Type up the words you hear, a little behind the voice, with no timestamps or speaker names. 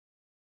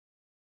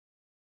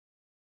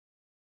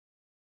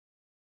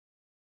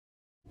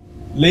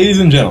Ladies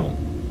and gentlemen,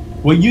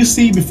 what you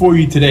see before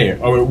you today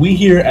are what we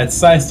here at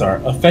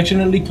Psystar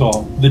affectionately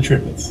call the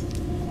triplets.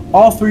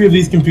 All three of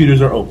these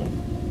computers are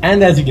open,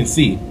 and as you can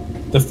see,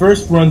 the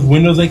first runs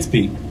Windows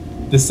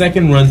XP, the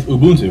second runs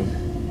Ubuntu,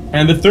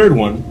 and the third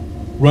one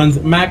runs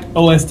Mac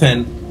OS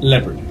X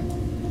Leopard.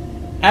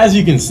 As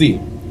you can see,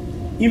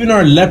 even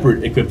our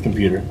Leopard-equipped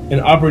computer,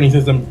 an operating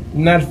system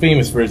not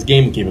famous for its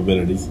gaming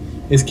capabilities,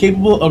 is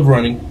capable of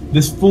running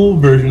this full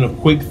version of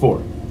Quake 4,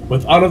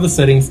 with all of the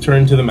settings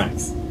turned to the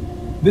max.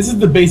 This is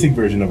the basic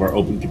version of our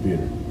open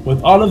computer,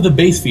 with all of the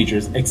base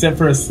features except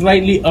for a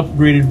slightly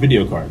upgraded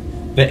video card,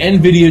 the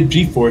NVIDIA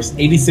GeForce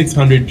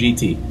 8600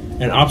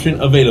 GT, an option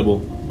available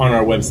on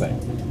our website.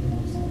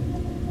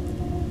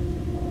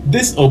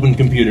 This open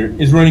computer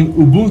is running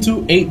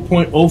Ubuntu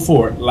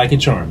 8.04 like a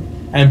charm,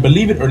 and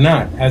believe it or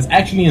not, has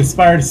actually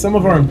inspired some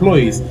of our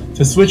employees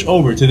to switch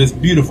over to this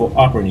beautiful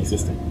operating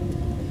system.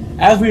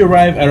 As we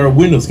arrive at our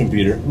Windows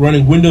computer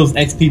running Windows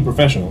XP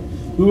Professional,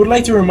 we would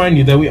like to remind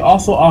you that we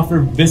also offer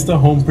Vista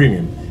Home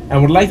Premium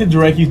and would like to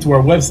direct you to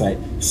our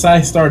website,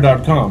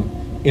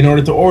 Psystar.com, in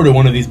order to order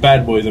one of these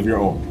bad boys of your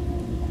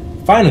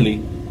own. Finally,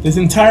 this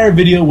entire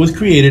video was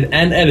created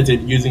and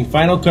edited using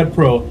Final Cut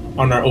Pro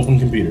on our open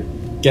computer.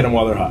 Get them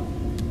while they're hot.